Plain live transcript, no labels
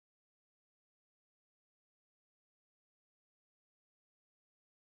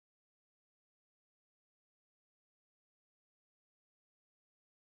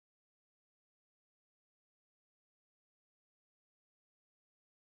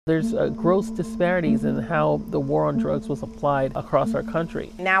There's gross disparities in how the war on drugs was applied across our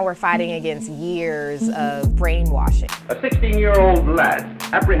country. Now we're fighting against years of brainwashing. A 16-year-old lad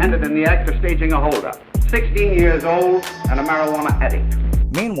apprehended in the act of staging a holdup. 16 years old and a marijuana addict.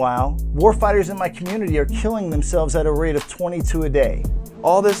 Meanwhile, warfighters in my community are killing themselves at a rate of 22 a day.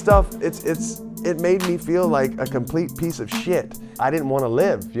 All this stuff, it made me feel like a complete piece of shit. I didn't want to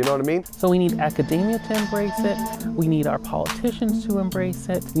live, you know what I mean? So we need academia to embrace it, we need our politicians to embrace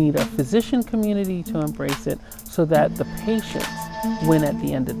it, we need our physician community to embrace it, so that the patients win at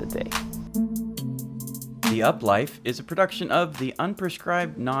the end of the day. The Up Life is a production of the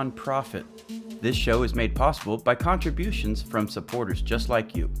Unprescribed Nonprofit. This show is made possible by contributions from supporters just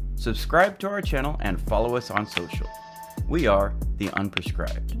like you. Subscribe to our channel and follow us on social. We are the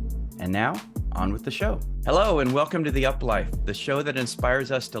Unprescribed. And now, on with the show. Hello and welcome to The Up Life, the show that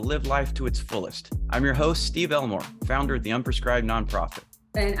inspires us to live life to its fullest. I'm your host, Steve Elmore, founder of the Unprescribed Nonprofit.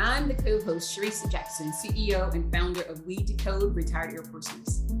 And I'm the co-host, Teresa Jackson, CEO and founder of We Decode Retired Air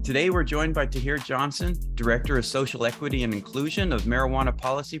Persons. Today, we're joined by Tahir Johnson, Director of Social Equity and Inclusion of Marijuana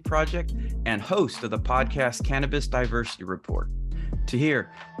Policy Project and host of the podcast Cannabis Diversity Report.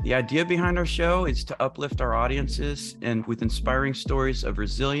 Tahir, the idea behind our show is to uplift our audiences and with inspiring stories of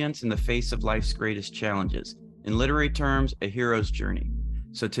resilience in the face of life's greatest challenges. In literary terms, a hero's journey.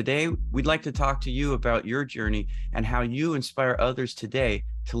 So today, we'd like to talk to you about your journey and how you inspire others today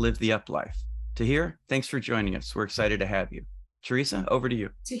to live the up life. Tahir, thanks for joining us. We're excited to have you. Teresa, over to you.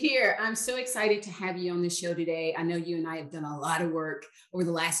 Tahir, I'm so excited to have you on the show today. I know you and I have done a lot of work over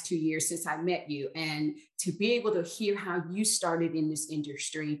the last 2 years since I met you, and to be able to hear how you started in this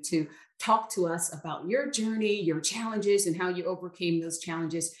industry, to talk to us about your journey, your challenges, and how you overcame those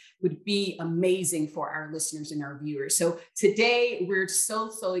challenges would be amazing for our listeners and our viewers. So today we're so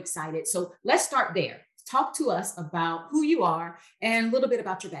excited. So let's start there. Talk to us about who you are and a little bit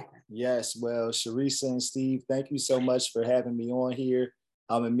about your background. Yes, well, Teresa and Steve, thank you so much for having me on here.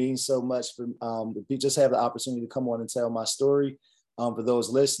 It means so much for just have the opportunity to come on and tell my story. For those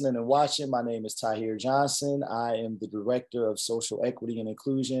listening and watching, my name is Tahir Johnson. I am the Director of Social Equity and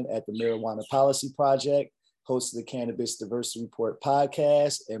Inclusion at the Marijuana Policy Project, host of the Cannabis Diversity Report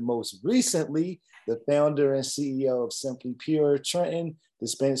podcast, and most recently, the founder and CEO of Simply Pure Trenton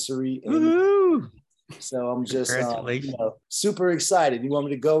Dispensary. So I'm just super excited. You want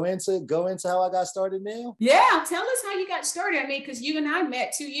me to go into how I got started now? Yeah, tell us how you got started. I mean, because you and I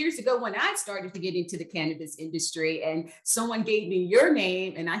met 2 years ago when I started to get into the cannabis industry, and someone gave me your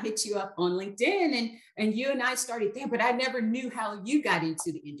name, and I hit you up on LinkedIn, and you and I started there, but I never knew how you got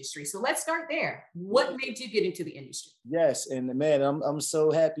into the industry. So let's start there. What made you get into the industry? Yes, and man, I'm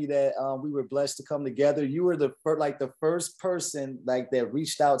so happy that we were blessed to come together. You were the first person that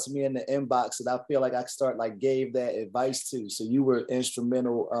reached out to me in the inbox that I feel like I gave that advice to. So you were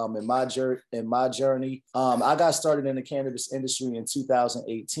instrumental in my journey. I got started in the cannabis industry in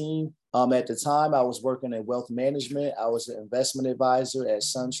 2018. At the time, I was working in wealth management. I was an investment advisor at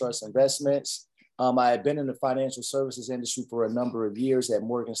SunTrust Investments. I had been in the financial services industry for a number of years at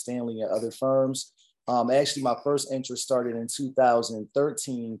Morgan Stanley and other firms. Actually, my first interest started in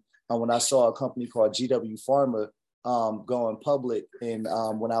 2013 when I saw a company called GW Pharma going public when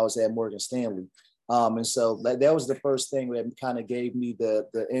I was at Morgan Stanley. And so that was the first thing that kind of gave me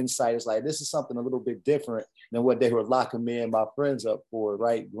the insight. It's like, this is something a little bit different than what they were locking me and my friends up for,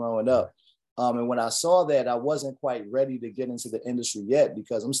 right, growing up. And when I saw that, I wasn't quite ready to get into the industry yet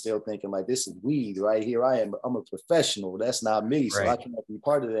because I'm still thinking like, this is weed, right? Here I am. I'm a professional. That's not me. So I can't be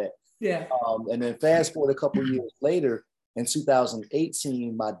part of that. Yeah. And then fast forward a couple of years later, in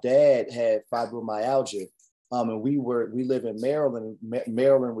 2018, my dad had fibromyalgia. And we live in Maryland.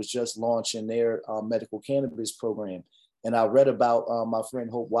 Maryland was just launching their medical cannabis program. And I read about my friend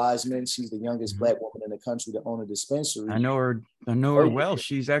Hope Wiseman. She's the youngest Black woman in the country to own a dispensary. I know her well.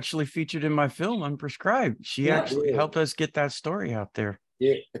 She's actually featured in my film, Unprescribed. She actually helped us get that story out there.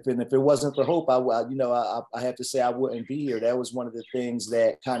 Yeah, if it wasn't for Hope, I have to say I wouldn't be here. That was one of the things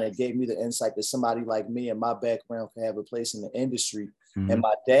that kind of gave me the insight that somebody like me and my background can have a place in the industry. Mm-hmm. And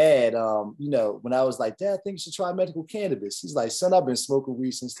my dad, when I was like, Dad, I think you should try medical cannabis. He's like, son, I've been smoking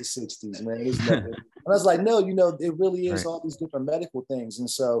weed since the 60s, man. And I was like, no, it really is all these different medical things. And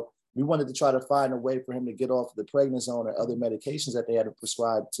so we wanted to try to find a way for him to get off the prednisone or other medications that they had to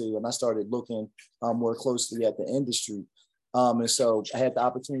prescribe to. And I started looking more closely at the industry. And so I had the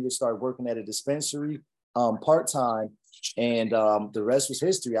opportunity to start working at a dispensary part-time, and the rest was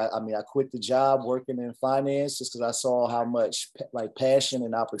history. I quit the job working in finance just because I saw how much passion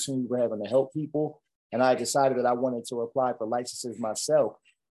and opportunity we're having to help people. And I decided that I wanted to apply for licenses myself.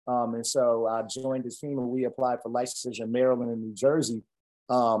 And so I joined the team and we applied for licenses in Maryland and New Jersey.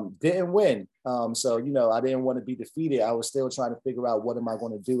 Didn't win. So, you know, I didn't want to be defeated. I was still trying to figure out what am I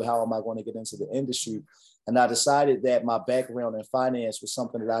going to do? How am I going to get into the industry? And I decided that my background in finance was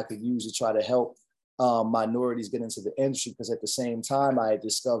something that I could use to try to help minorities get into the industry. Because at the same time, I had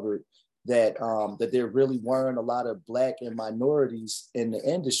discovered that that there really weren't a lot of Black and minorities in the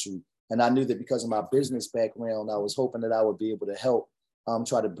industry. And I knew that because of my business background, I was hoping that I would be able to help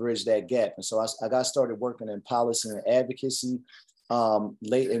try to bridge that gap. And so I got started working in policy and advocacy.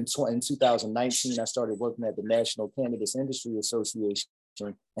 Late in 2019, I started working at the National Cannabis Industry Association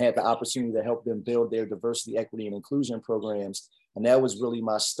and had the opportunity to help them build their diversity, equity, and inclusion programs. And that was really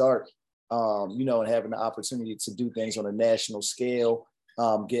my start, you know, and having the opportunity to do things on a national scale,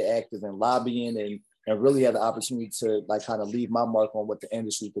 get active in lobbying, and really had the opportunity to like kind of leave my mark on what the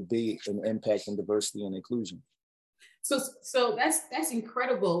industry could be and impact in diversity and inclusion. So that's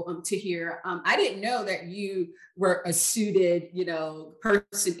incredible to hear. I didn't know that you were a suited, you know,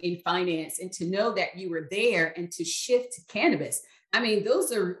 person in finance, and to know that you were there and to shift to cannabis. I mean,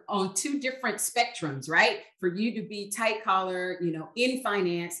 those are on two different spectrums, right? For you to be tight collar, you know, in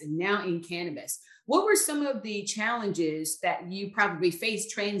finance and now in cannabis. What were some of the challenges that you probably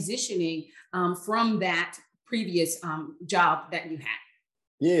faced transitioning from that previous job that you had?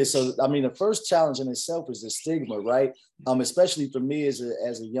 Yeah, so I mean, the first challenge in itself is the stigma, right? Especially for me as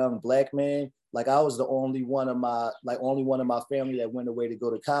a young Black man. Like I was the only one of my family that went away to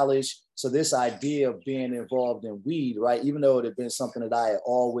go to college. So this idea of being involved in weed, right? Even though it had been something that I had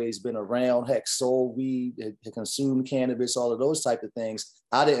always been around, heck, sold weed, had consumed cannabis, all of those type of things,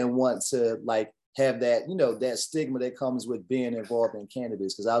 I didn't want to like have that, you know, that stigma that comes with being involved in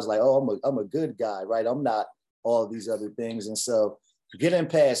cannabis, because I was like, oh, I'm a good guy, right? I'm not all of these other things, and so getting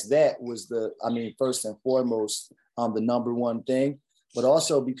past that was first and foremost, the number one thing. But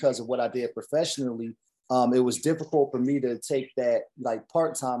also because of what I did professionally, it was difficult for me to take that like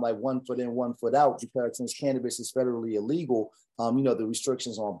part-time, like 1 foot in, 1 foot out, because since cannabis is federally illegal, you know, the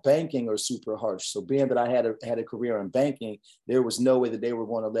restrictions on banking are super harsh. So being that I had a career in banking, there was no way that they were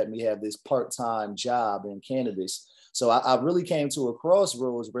going to let me have this part-time job in cannabis. So I really came to a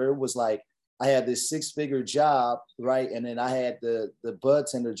crossroads where it was like, I had this 6-figure job, right? And then I had the bud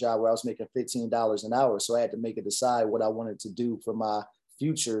tender job where I was making $15 an hour. So I had to decide what I wanted to do for my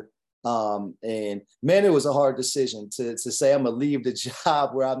future. And man, it was a hard decision to say I'm gonna leave the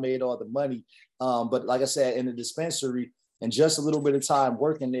job where I made all the money. But like I said, in the dispensary and just a little bit of time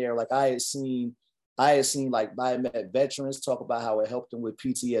working there, like I had met veterans talk about how it helped them with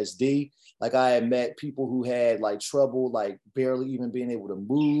PTSD. Like I had met people who had like trouble, like barely even being able to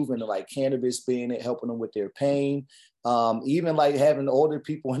move, and like cannabis helping them with their pain. Even like having older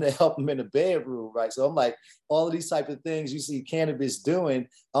people and help them in the bedroom, right? So I'm like, all of these type of things you see cannabis doing,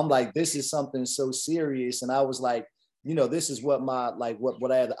 I'm like, this is something so serious. And I was like, you know, this is what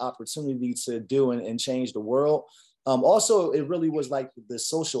what I had the opportunity to do and change the world. Also, it really was like the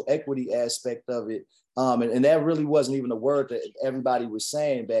social equity aspect of it. And that really wasn't even a word that everybody was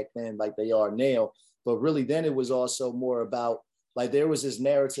saying back then, like they are now. But really, then it was also more about like there was this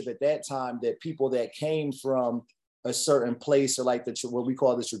narrative at that time that people that came from a certain place, or like what we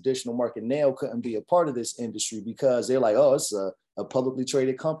call the traditional market now, couldn't be a part of this industry because they're like, oh, it's a publicly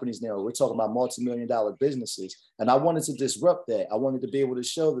traded companies now. We're talking about multi-million-dollar businesses. And I wanted to disrupt that. I wanted to be able to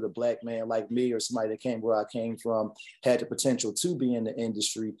show that a Black man like me or somebody that came where I came from had the potential to be in the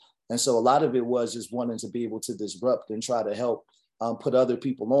industry. And so a lot of it was just wanting to be able to disrupt and try to help put other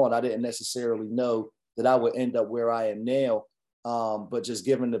people on. I didn't necessarily know that I would end up where I am now. But just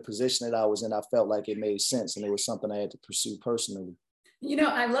given the position that I was in, I felt like it made sense, and it was something I had to pursue personally. You know,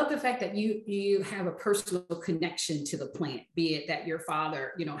 I love the fact that you have a personal connection to the plant, be it that your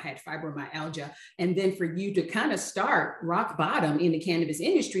father, you know, had fibromyalgia, and then for you to kind of start rock bottom in the cannabis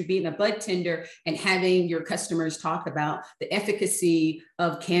industry, being a bud tender and having your customers talk about the efficacy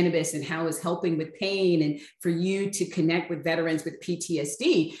of cannabis and how it's helping with pain, and for you to connect with veterans with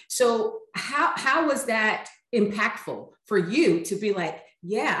PTSD. So how was that impactful for you to be like,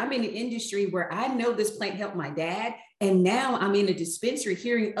 yeah, I'm in an industry where I know this plant helped my dad, and now I'm in a dispensary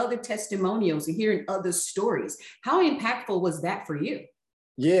hearing other testimonials and hearing other stories. How impactful was that for you?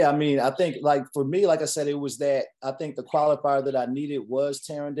 Yeah, I mean, I think like for me, like I said, it was that I think the qualifier that I needed was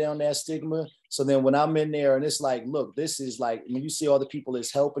tearing down that stigma. So then when I'm in there and it's like, look, this is like, when you see all the people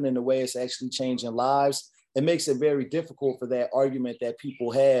it's helping in the way it's actually changing lives, it makes it very difficult for that argument that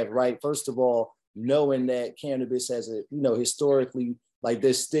people have, right? First of all, knowing that cannabis has a, you know, historically, like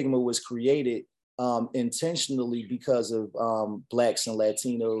this stigma was created intentionally because of Blacks and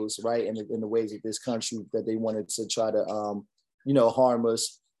Latinos, right? And in the ways of this country that they wanted to try to, you know, harm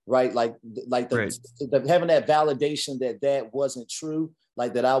us. right? Like Right. having that validation that that wasn't true,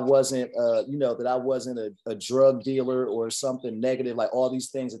 like that I wasn't, that I wasn't a drug dealer or something negative, like all these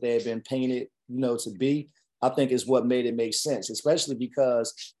things that they had been painted, to be, I think is what made it make sense, especially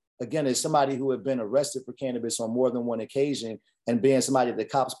because, again, as somebody who had been arrested for cannabis on more than one occasion, and being somebody that the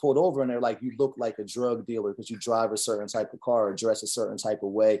cops pulled over and they're like, you look like a drug dealer because you drive a certain type of car or dress a certain type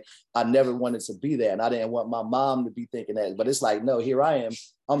of way. I never wanted to be that. And I didn't want my mom to be thinking that. But it's like, no, here I am.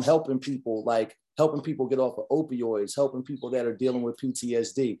 I'm helping people, like helping people get off of opioids, helping people that are dealing with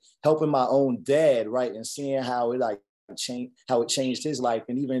PTSD, helping my own dad, right? And seeing how it changed his life,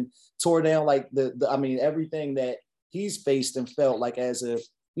 and even tore down like everything that he's faced and felt like as a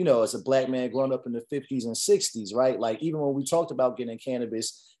Black man growing up in the 50s and 60s, right? Like even when we talked about getting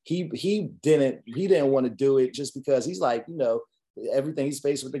cannabis, he didn't want to do it just because he's like, everything he's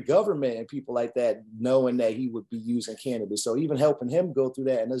faced with the government and people like that, knowing that he would be using cannabis. So even helping him go through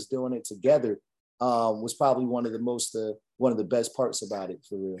that and us doing it together was probably one of the best parts about it,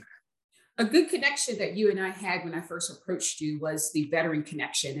 for real. A good connection that you and I had when I first approached you was the veteran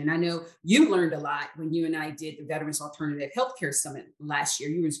connection. And I know you learned a lot when you and I did the Veterans Alternative Healthcare Summit last year.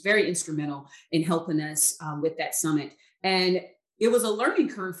 You was very instrumental in helping us with that summit. And it was a learning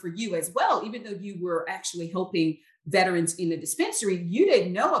curve for you as well. Even though you were actually helping veterans in the dispensary, you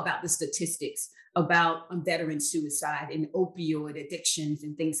didn't know about the statistics about veteran suicide and opioid addictions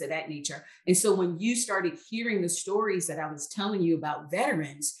and things of that nature. And so when you started hearing the stories that I was telling you about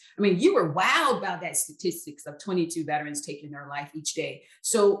veterans, I mean, you were wowed about that statistics of 22 veterans taking their life each day.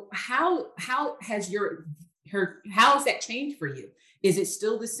 So how has how has that changed for you? Is it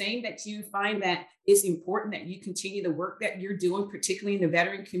still the same that you find that it's important that you continue the work that you're doing, particularly in the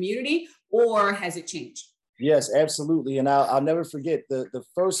veteran community, or has it changed? Yes, absolutely. And I'll never forget the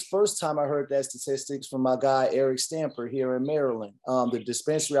first time I heard that statistics from my guy, Eric Stamper, here in Maryland. The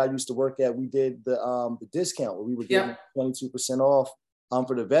dispensary I used to work at, we did the discount where we were getting 22% off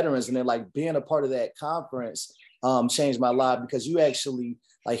for the veterans. And then like being a part of that conference changed my life, because you actually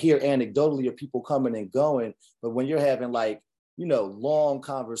like hear anecdotally of people coming and going. But when you're having like, long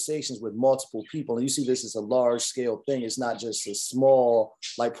conversations with multiple people, and you see this as a large scale thing, it's not just a small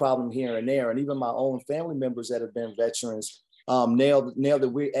like problem here and there. And even my own family members that have been veterans nailed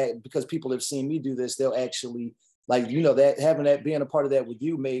that because people have seen me do this, they'll actually like, that having that, being a part of that with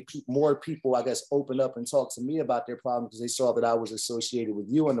you made more people, I guess, open up and talk to me about their problem, because they saw that I was associated with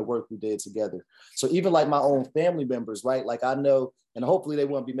you and the work we did together. So even like my own family members, right? Like I know, and hopefully they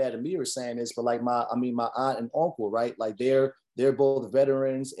won't be mad at me for saying this, but like my aunt and uncle, right? Like they're both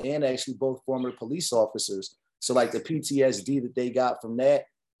veterans and actually both former police officers. So like the PTSD that they got from that,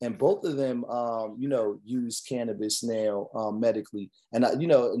 and both of them, use cannabis now medically. And,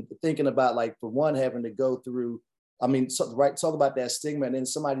 thinking about like, for one, having to go through, talk about that stigma, and then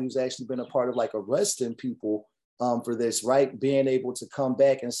somebody who's actually been a part of like arresting people for this, right? Being able to come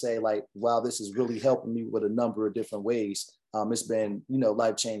back and say like, wow, this is really helping me with a number of different ways. It's been,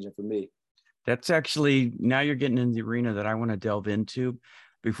 life-changing for me. That's actually, now you're getting in the arena that I want to delve into.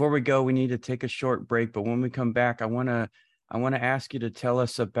 Before we go, we need to take a short break, but when we come back, I want to ask you to tell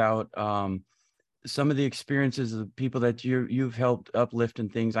us about some of the experiences of the people that you've helped uplift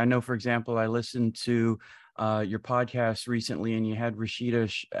and things. I know, for example, I listened to your podcast recently, and you had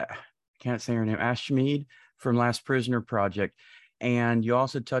Rashida, can't say her name, Ashmead from Last Prisoner Project. And you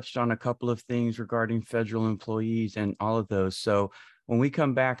also touched on a couple of things regarding federal employees and all of those. So when we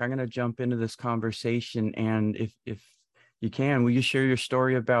come back, I'm going to jump into this conversation. And if you can, will you share your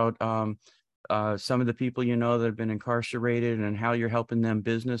story about some of the people that have been incarcerated and how you're helping them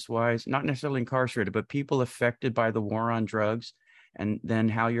business-wise, not necessarily incarcerated, but people affected by the war on drugs, and then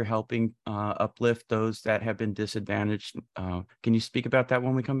how you're helping uplift those that have been disadvantaged. Can you speak about that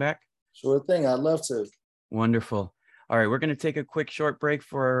when we come back? Sure thing. I'd love to. Wonderful. All right, we're going to take a quick short break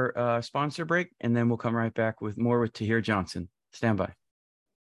for a sponsor break, and then we'll come right back with more with Tahir Johnson. Stand by.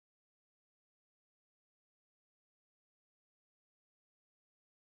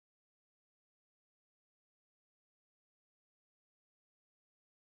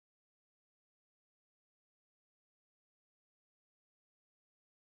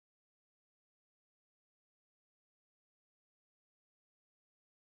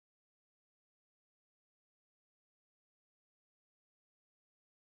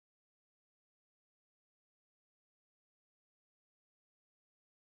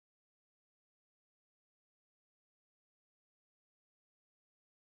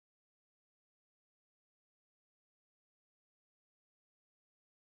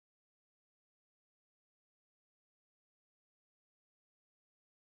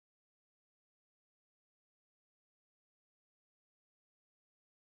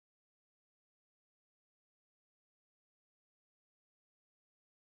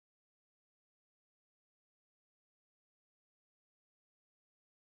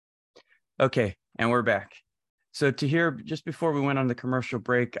 Okay, and we're back. So to hear, just before we went on the commercial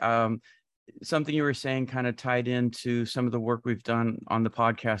break, something you were saying kind of tied into some of the work we've done on the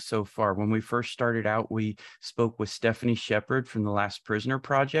podcast so far. When we first started out, we spoke with Stephanie Shepard from the Last Prisoner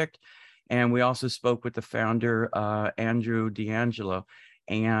Project, and we also spoke with the founder, Andrew DeAngelo.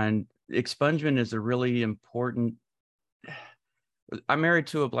 And expungement is a really important. I'm married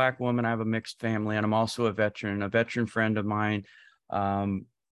to a Black woman. I have a mixed family, and I'm also a veteran friend of mine.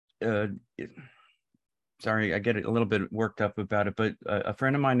 Sorry, I get a little bit worked up about it, but a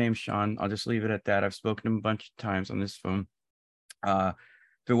friend of mine named Sean, I'll just leave it at that. I've spoken to him a bunch of times on this phone. If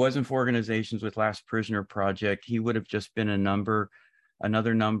it wasn't for organizations with Last Prisoner Project, he would have just been another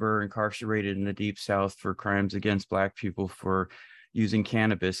number incarcerated in the Deep South for crimes against Black people for using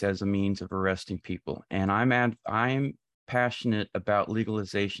cannabis as a means of arresting people. And I'm passionate about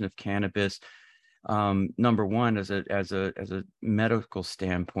legalization of cannabis. Number one, as a medical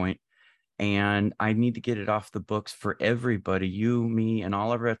standpoint. And I need to get it off the books for everybody, you, me, and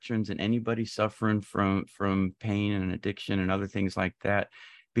all our veterans, and anybody suffering from pain and addiction and other things like that,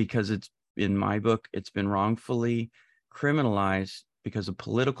 because it's, in my book, it's been wrongfully criminalized because of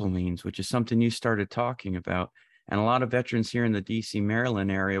political means, which is something you started talking about. And a lot of veterans here in the DC,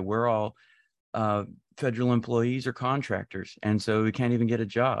 Maryland area, we're all federal employees or contractors. And so we can't even get a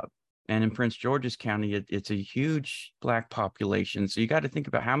job. And in Prince George's County, it's a huge Black population. So you got to think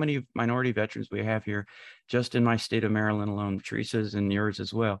about how many minority veterans we have here just in my state of Maryland alone, Teresa's and yours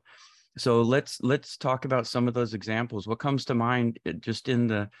as well. So let's talk about some of those examples. What comes to mind just in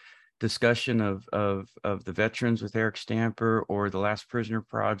the discussion of the veterans with Eric Stamper or the Last Prisoner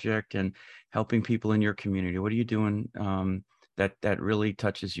Project and helping people in your community? What are you doing that really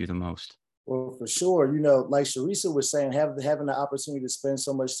touches you the most? Well, for sure, like Sharisa was saying, having the opportunity to spend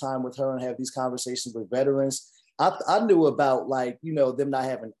so much time with her and have these conversations with veterans, I knew about them not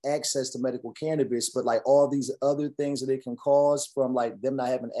having access to medical cannabis, but like all these other things that it can cause from like them not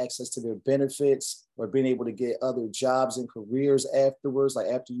having access to their benefits or being able to get other jobs and careers afterwards, like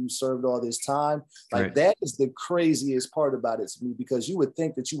after you served all this time. Like right. That is the craziest part about it to me, because you would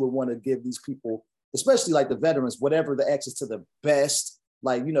think that you would want to give these people, especially like the veterans, whatever the access to the best,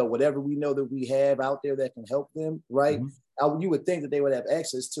 whatever we know that we have out there that can help them, right? Mm-hmm. You would think that they would have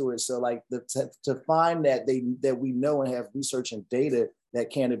access to it. So like to find that we know and have research and data that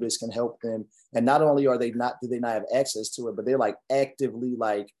cannabis can help them. And not only do they not have access to it, but they're like actively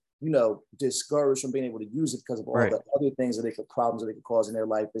discouraged from being able to use it because of all right. the other things problems that they could cause in their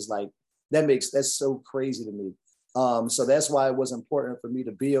life is like, that's so crazy to me. So that's why it was important for me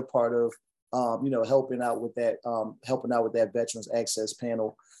to be a part of helping out with that Veterans Access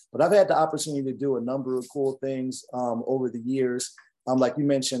Panel. But I've had the opportunity to do a number of cool things over the years. Like you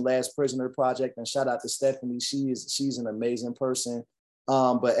mentioned, Last Prisoner Project, and shout out to Stephanie. She's an amazing person.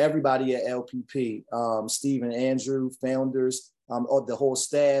 But everybody at LPP, Steve and Andrew, founders, the whole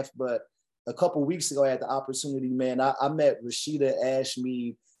staff. But a couple of weeks ago, I had the opportunity, man. I met Rashida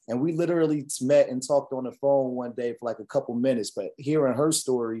Ashmead, and we literally met and talked on the phone one day for like a couple minutes. But hearing her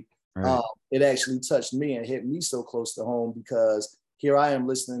story, right. It actually touched me and hit me so close to home, because here I am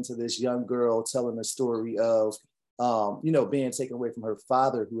listening to this young girl telling the story of, being taken away from her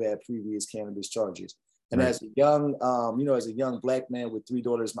father who had previous cannabis charges. And right. as a young Black man with 3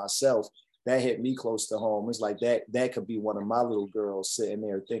 daughters myself, that hit me close to home. It's like that could be one of my little girls sitting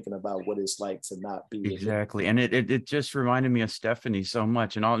there thinking about what it's like to not be. Exactly. And it just reminded me of Stephanie so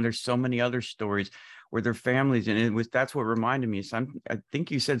much. And there's so many other stories where their families, and that's what reminded me. So I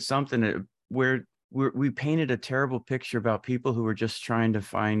think you said something where we painted a terrible picture about people who were just trying to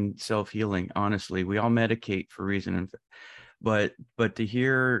find self-healing. Honestly, we all medicate for reason. But to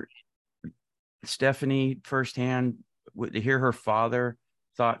hear Stephanie firsthand, to hear her father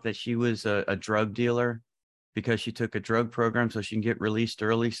thought that she was a drug dealer because she took a drug program so she can get released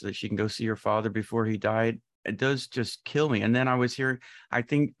early so that she can go see her father before he died. It does just kill me. And then I was hearing, I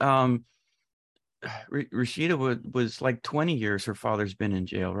think Rashida was like 20 years her father's been in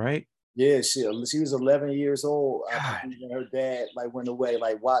jail, right? Yeah, she was 11 years old. When her dad went away,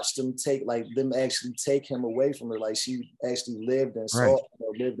 watched them actually take him away from her. Like she actually lived and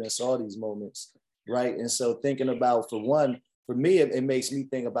saw these moments, right? And so thinking about, for me, it makes me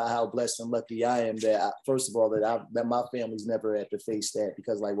think about how blessed and lucky I am that first of all that my family's never had to face that,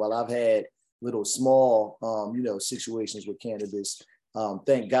 because while I've had little small situations with cannabis,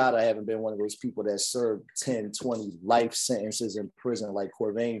 thank God I haven't been one of those people that served 10, 20 life sentences in prison like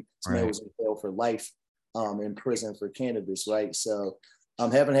Corvain. This man was in jail for life in prison for cannabis, right? So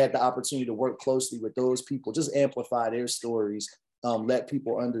haven't had the opportunity to work closely with those people, just amplify their stories, let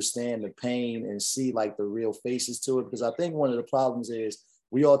people understand the pain and see the real faces to it. Because I think one of the problems is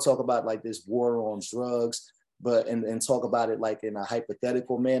we all talk about like this war on drugs, but and talk about it like in a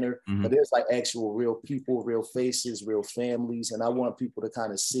hypothetical manner. Mm-hmm. But there's like actual real people, real faces, real families, and I want people to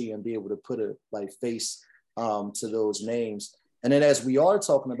kind of see and be able to put a like face to those names. And then as we are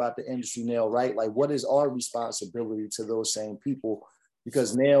talking about the industry now, right? Like, what is our responsibility to those same people?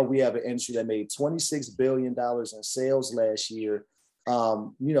 Because now we have an industry that made $26 billion in sales last year.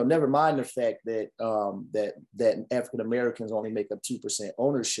 Never mind the fact that that African Americans only make up 2%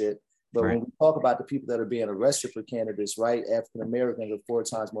 ownership. But when we talk about the people that are being arrested for cannabis, right? African Americans are 4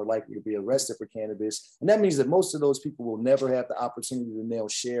 times more likely to be arrested for cannabis. And that means that most of those people will never have the opportunity to now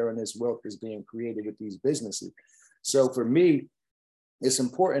share in this wealth that's being created with these businesses. So for me, it's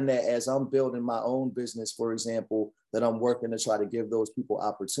important that as I'm building my own business, for example, that I'm working to try to give those people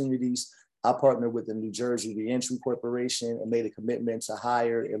opportunities. I partnered with the New Jersey Reentry Corporation and made a commitment to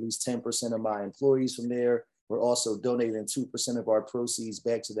hire at least 10% of my employees from there. We're also donating 2% of our proceeds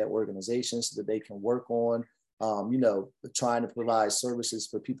back to that organization so that they can work on, trying to provide services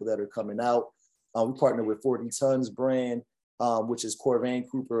for people that are coming out. We partnered with 40 Tons brand, which is Corvain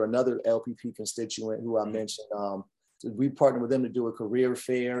Cooper, another LPP constituent who I mentioned. We partnered with them to do a career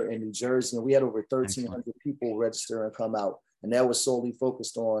fair in New Jersey, and we had over 1,300 people register and come out. And that was solely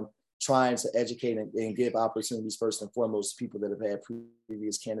focused on trying to educate and give opportunities first and foremost to people that have had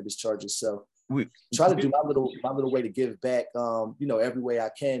previous cannabis charges. So we try to do my little way to give back, every way I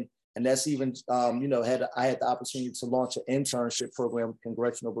can. And that's even, I had the opportunity to launch an internship program with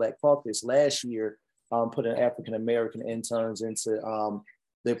Congressional Black Caucus last year, putting African American interns into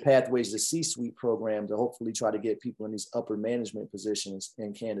their Pathways to C-Suite program to hopefully try to get people in these upper management positions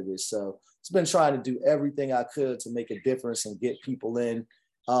in cannabis. So it's been trying to do everything I could to make a difference and get people in,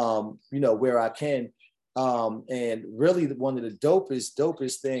 where I can. And really one of the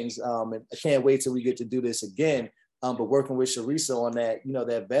dopest things, and I can't wait till we get to do this again, but working with Sharisa on that,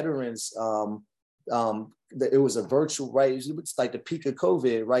 that veterans, it was a virtual, right? It was like the peak of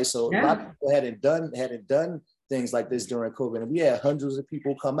COVID, right? So a lot of people hadn't done things like this during COVID. And we had hundreds of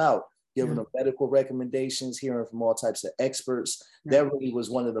people come out, giving them medical recommendations, hearing from all types of experts. That really was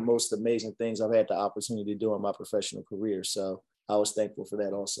one of the most amazing things I've had the opportunity to do in my professional career. So I was thankful for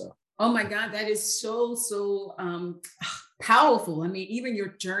that also. Oh my God, that is so powerful. I mean, even your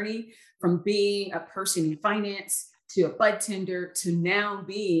journey from being a person in finance to a bud tender to now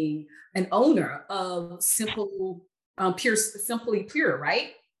being an owner of Simply Pure,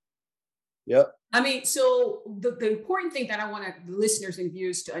 right? Yep. I mean, so the important thing that I want the listeners and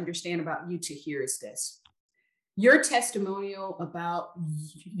viewers to understand about you to hear is this. Your testimonial about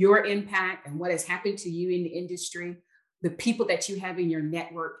your impact and what has happened to you in the industry, the people that you have in your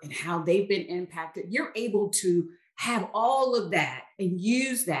network and how they've been impacted, you're able to have all of that and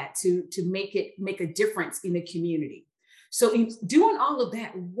use that to make a difference in the community. So in doing all of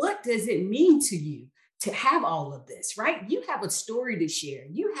that, what does it mean to you to have all of this, right? You have a story to share,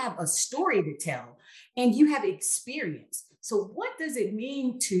 you have a story to tell, and you have experience. So what does it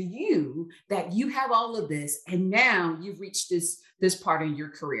mean to you that you have all of this and now you've reached this part of your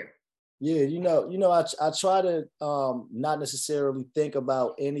career? Yeah, I try to not necessarily think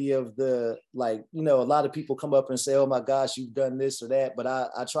about any of the, like, a lot of people come up and say, oh my gosh, you've done this or that, but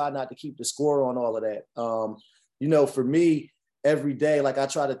I try not to keep the score on all of that. For me, every day, like I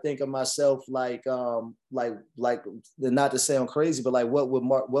try to think of myself like not to sound crazy, but like what would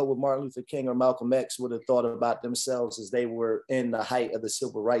Martin Luther King or Malcolm X would have thought about themselves as they were in the height of the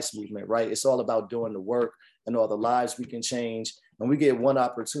civil rights movement, right? It's all about doing the work and all the lives we can change. And we get one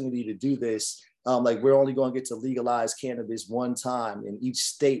opportunity to do this. We're only going to get to legalize cannabis one time in each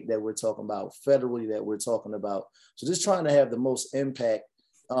state that we're talking about, federally that we're talking about. So just trying to have the most impact,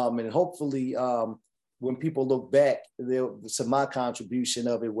 and hopefully when people look back to my contribution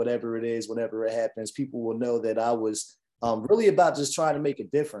of it, whatever it is, whenever it happens, people will know that I was really about just trying to make a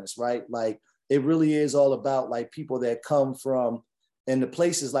difference, right? Like it really is all about like people that come from, and the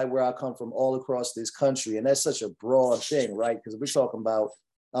places like where I come from all across this country. And that's such a broad thing, right? Because we're talking about,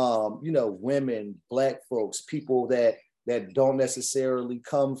 women, Black folks, people that don't necessarily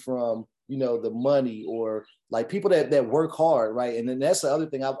come from, the money, or like people that work hard, right? And then that's the other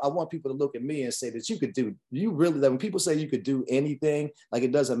thing. I want people to look at me and say that when people say you could do anything, like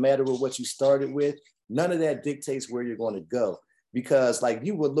it doesn't matter what you started with, none of that dictates where you're going to go. Because like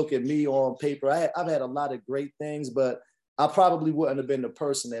you would look at me on paper, I've had a lot of great things, but I probably wouldn't have been the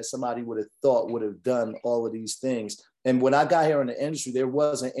person that somebody would have thought would have done all of these things. And when I got here in the industry, there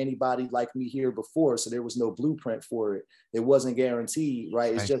wasn't anybody like me here before. So there was no blueprint for it. It wasn't guaranteed,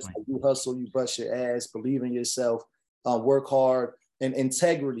 right? It's just like you hustle, you bust your ass, believe in yourself, work hard. And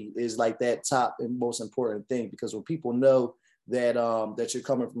integrity is like that top and most important thing, because when people know that that you're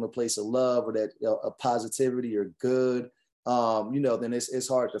coming from a place of love or that a positivity or good, then it's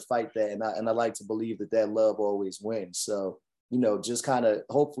hard to fight that. And I like to believe that love always wins. So, just kind of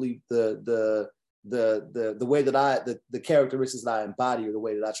hopefully the way that the characteristics that I embody or the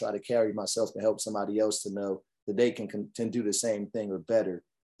way that I try to carry myself can help somebody else to know that they can do the same thing or better,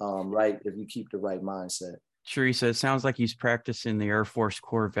 right? If you keep the right mindset. Teresa, it sounds like he's practicing the Air Force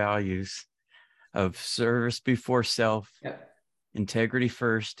core values of service before self, integrity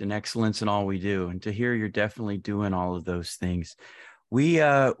first, and excellence in all we do. And to hear you're definitely doing all of those things. We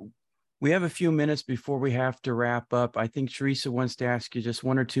have a few minutes before we have to wrap up. I think Teresa wants to ask you just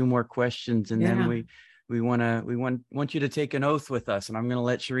one or two more questions, and then we want you to take an oath with us. And I'm going to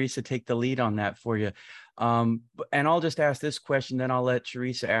let Teresa take the lead on that for you. And I'll just ask this question, then I'll let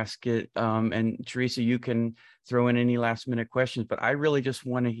Teresa ask it. And Teresa, you can throw in any last minute questions, but I really just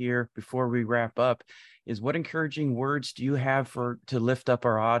want to hear before we wrap up is what encouraging words do you have to lift up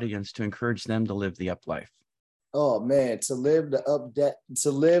our audience, to encourage them to live the up life? Oh man, to live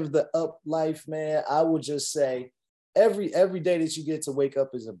the up life, man, I would just say every day that you get to wake up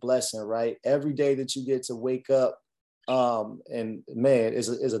is a blessing, right? Every day that you get to wake up, and man,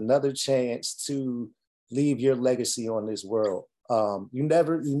 is another chance to leave your legacy on this world. You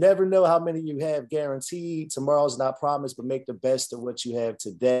never know how many you have guaranteed. Tomorrow's not promised, but make the best of what you have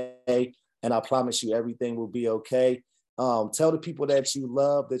today. And I promise you everything will be okay. Tell the people that you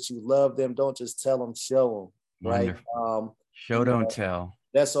love them. Don't just tell them, show them, right? Show, don't tell.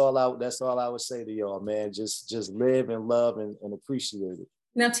 That's all I would say to y'all, man. Just live and love and appreciate it.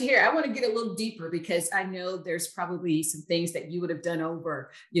 Now, Tahir, I want to get a little deeper because I know there's probably some things that you would have done over,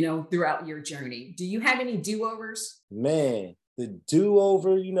 throughout your journey. Do you have any do-overs? Man, the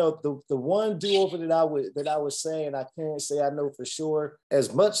do-over, the one do-over that I would say, and I can't say I know for sure,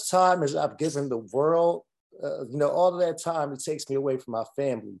 as much time as I've given the world, all of that time, it takes me away from my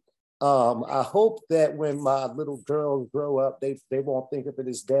family. I hope that when my little girls grow up, they won't think of it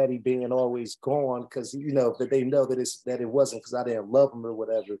as daddy being always gone, because that they know that it wasn't because I didn't love them or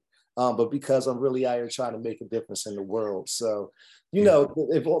whatever, but because I'm really out here trying to make a difference in the world. So,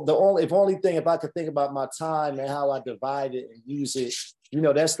 if I could think about my time and how I divide it and use it,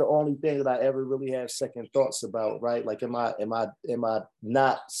 that's the only thing that I ever really have second thoughts about, right? Like, am I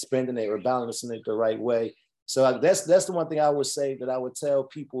not spending it or balancing it the right way? So that's the one thing I would say that I would tell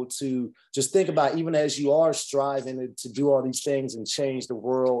people to just think about, even as you are striving to do all these things and change the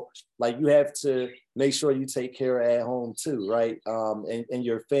world. Like, you have to make sure you take care at home too, right? And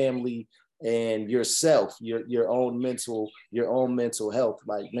your family and yourself, your own mental health.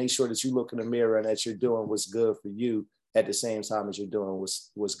 Like, make sure that you look in the mirror and that you're doing what's good for you at the same time as you're doing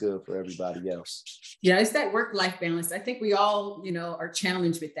what's good for everybody else. Yeah, it's that work-life balance. I think we all, are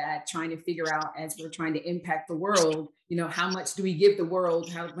challenged with that, trying to figure out, as we're trying to impact the world, how much do we give the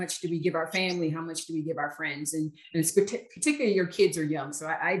world? How much do we give our family? How much do we give our friends? And it's particularly your kids are young. So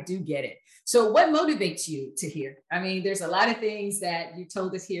I do get it. So what motivates you to hear? I mean, there's a lot of things that you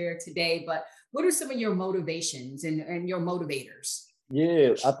told us here today, but what are some of your motivations and your motivators?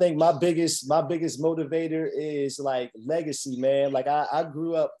 Yeah, I think my biggest motivator is like legacy, man. Like, I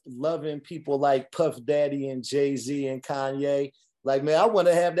grew up loving people like Puff Daddy and Jay-Z and Kanye. Like, man, I want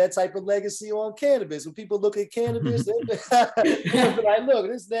to have that type of legacy on cannabis. When people look at cannabis, they'll be like, look,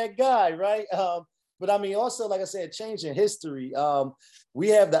 this is that guy, right? But I mean, also, like I said, changing history. We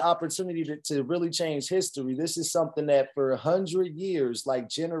have the opportunity to really change history. This is something that for 100 years, like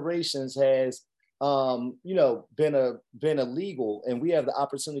generations, has been illegal, and we have the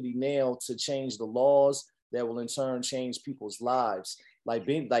opportunity now to change the laws that will in turn change people's lives. Like,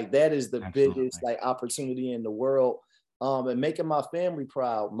 that is the Absolutely. Biggest opportunity in the world, and making my family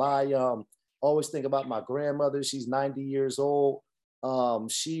proud. Always think about my grandmother. She's 90 years old.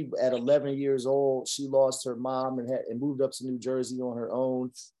 She, at 11 years old, she lost her mom and moved up to New Jersey on her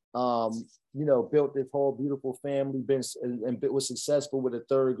own. Built this whole beautiful family, and was successful with a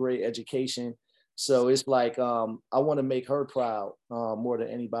 3rd grade education. So it's like, I want to make her proud more than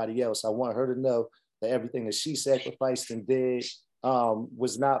anybody else. I want her to know that everything that she sacrificed and did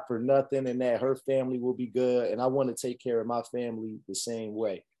was not for nothing, and that her family will be good. And I want to take care of my family the same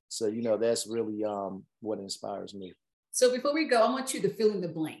way. So, that's really what inspires me. So before we go, I want you to fill in the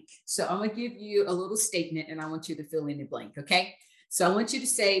blank. So I'm going to give you a little statement, and I want you to fill in the blank. Okay. So I want you to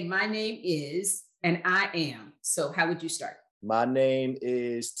say, my name is, and I am. So how would you start? My name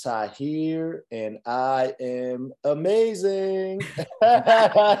is Tahir, and I am amazing.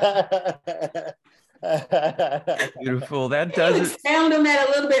 Beautiful. That does it. Expound on that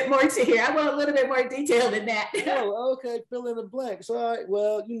a little bit more, Tahir. I want a little bit more detail than that. Oh, okay. Fill in the blanks. All right.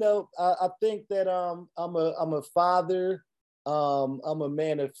 Well, I think that I'm a father. I'm a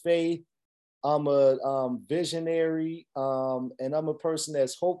man of faith. I'm a visionary, and I'm a person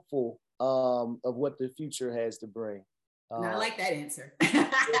that's hopeful of what the future has to bring. And I like that answer.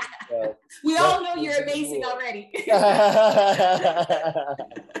 We all know you're amazing already.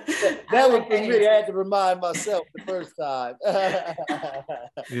 That was for me. I had to remind myself the first time.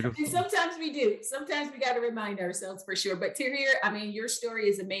 Beautiful. And sometimes we do. Sometimes we got to remind ourselves for sure. But Tahir, I mean, your story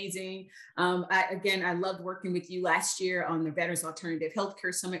is amazing. I loved working with you last year on the Veterans Alternative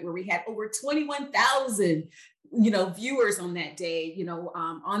Healthcare Summit, where we had over 21,000 viewers on that day,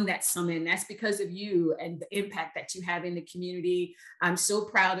 on that summit. And that's because of you and the impact that you have in the community. I'm so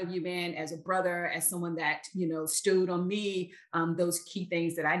proud of you, man, as a brother, as someone that, stood on me, those key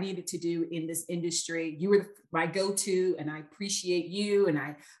things that I needed to do in this industry. You were my go-to, and I appreciate you. And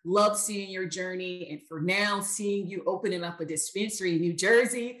I love seeing your journey. And for now, seeing you opening up a dispensary in New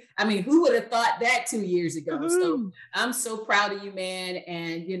Jersey. I mean, who would have thought that 2 years ago? Mm-hmm. So I'm so proud of you, man.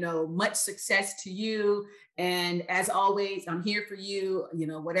 And, much success to you. And as always, I'm here for you.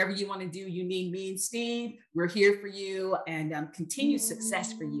 Whatever you want to do, you need me and Steve. We're here for you, and continued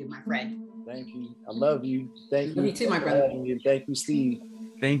success for you, my friend. Thank you. I love you. Thank you. You too, my brother. Thank you, Steve.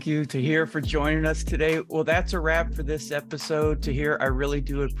 Thank you, Tahir, for joining us today. Well, that's a wrap for this episode. Tahir, I really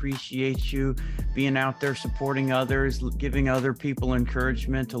do appreciate you being out there supporting others, giving other people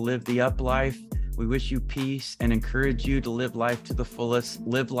encouragement to live the up life. We wish you peace and encourage you to live life to the fullest,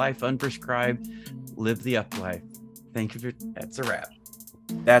 live life unprescribed, live the up life. Thank you. That's a wrap.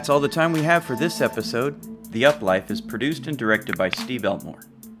 That's all the time we have for this episode. The Up Life is produced and directed by Steve Elmore.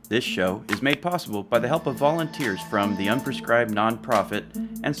 This show is made possible by the help of volunteers from the Unprescribed nonprofit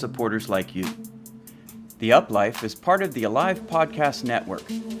and supporters like you. The Up Life is part of the Alive Podcast Network.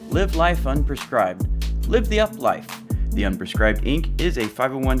 Live life unprescribed. Live the Up Life. The Unprescribed Inc. is a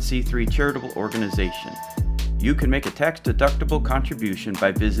 501c3 charitable organization. You can make a tax-deductible contribution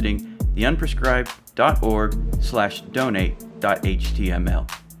by visiting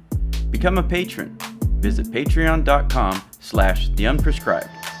theunprescribed.org/donate.html. Become a patron. Visit patreon.com/theunprescribed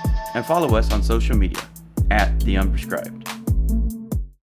and follow us on social media @theunprescribed.